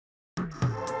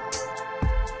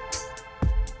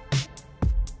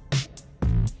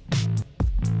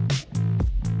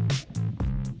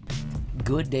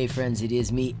Good day, friends. It is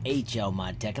me,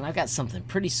 HLModTech, and I've got something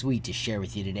pretty sweet to share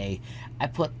with you today. I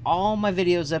put all my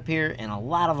videos up here, and a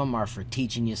lot of them are for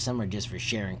teaching you, some are just for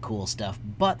sharing cool stuff.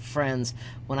 But friends,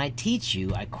 when I teach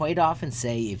you, I quite often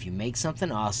say if you make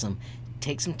something awesome,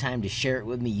 take some time to share it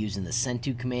with me using the send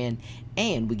to command,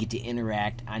 and we get to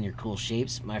interact on your cool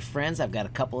shapes. My friends, I've got a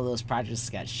couple of those projects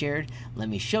that got shared. Let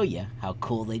me show you how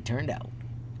cool they turned out.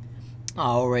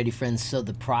 Alrighty, friends, so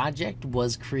the project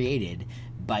was created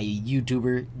by a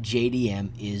YouTuber.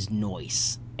 JDM is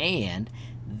Noice, and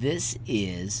this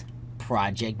is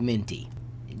Project Minty.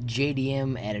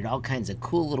 JDM added all kinds of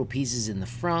cool little pieces in the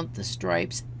front, the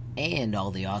stripes, and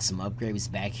all the awesome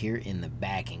upgrades back here in the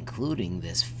back, including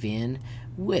this fin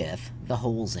with the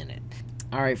holes in it.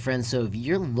 Alright, friends, so if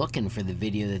you're looking for the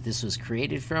video that this was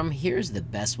created from, here's the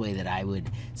best way that I would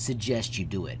suggest you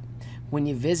do it. When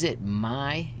you visit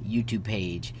my YouTube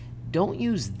page, don't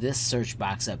use this search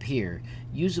box up here.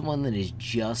 Use the one that is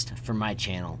just for my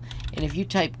channel. And if you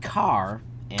type car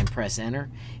and press enter,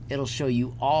 it'll show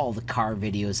you all the car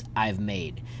videos I've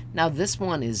made. Now this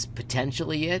one is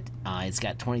potentially it. It's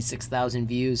got 26,000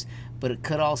 views, but it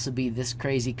could also be this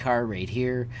crazy car right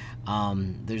here.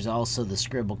 There's also the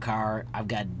scribble car. I've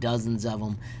got dozens of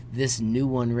them. This new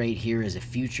one right here is a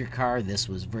future car. This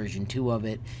was version 2 of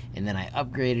it, and then I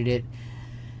upgraded it.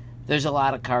 There's a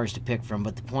lot of cars to pick from,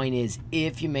 but the point is,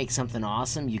 if you make something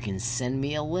awesome, you can send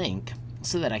me a link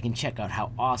so that I can check out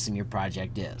how awesome your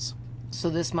project is. So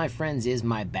this, my friends, is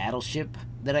my battleship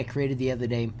that I created the other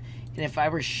day, and if I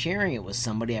were sharing it with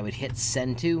somebody, I would hit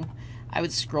send to, I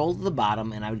would scroll to the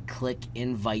bottom, and I would click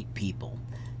invite people.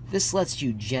 This lets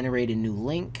you generate a new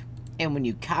link, and when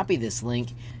you copy this link,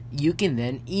 you can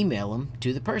then email them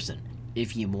to the person.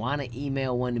 If you want to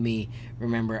email one to me,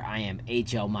 remember I am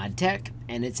HLModTech,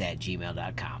 and it's at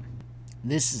gmail.com.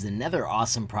 This is another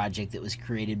awesome project that was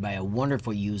created by a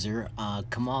wonderful user.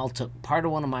 Komal took part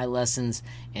of one of my lessons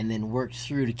and then worked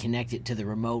through to connect it to the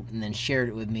remote and then shared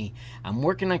it with me. I'm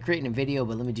working on creating a video,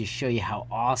 but let me just show you how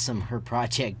awesome her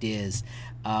project is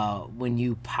when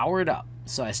you power it up.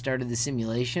 So I started the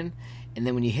simulation, and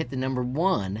then when you hit the number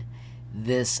 1,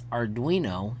 this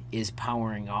Arduino is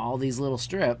powering all these little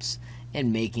strips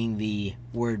and making the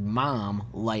word mom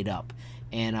light up.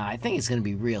 And I think it's going to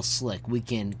be real slick. We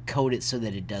can code it so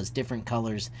that it does different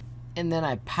colors. And then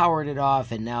I powered it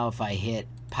off, and now if I hit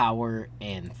power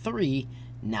and 3,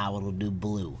 now it'll do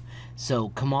blue. So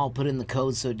Komal put in the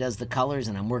code so it does the colors,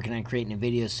 and I'm working on creating a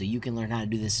video so you can learn how to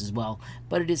do this as well.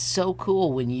 But it is so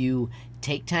cool when you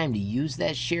take time to use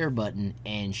that share button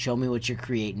and show me what you're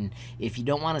creating. If you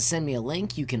don't want to send me a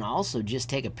link, you can also just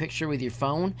take a picture with your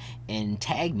phone and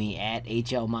tag me at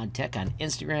HLModTech on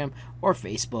Instagram or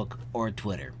Facebook or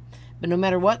Twitter. But no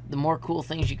matter what, the more cool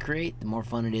things you create, the more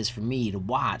fun it is for me to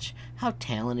watch how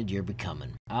talented you're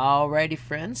becoming. Alrighty,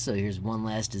 friends, so here's one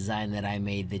last design that I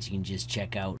made that you can just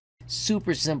check out.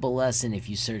 Super simple lesson. If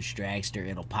you search Dragster,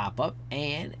 it'll pop up.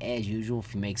 And as usual,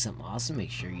 if you make something awesome,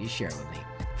 make sure you share it with me.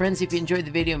 Friends, if you enjoyed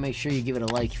the video, make sure you give it a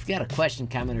like. If you got a question,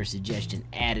 comment, or suggestion,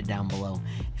 add it down below.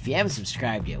 If you haven't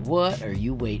subscribed yet, what are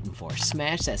you waiting for?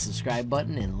 Smash that subscribe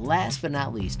button, and last but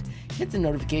not least, hit the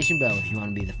notification bell if you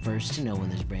want to be the first to know when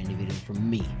there's brand new videos from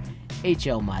me,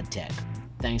 HLModTech.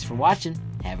 Thanks for watching.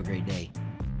 Have a great day.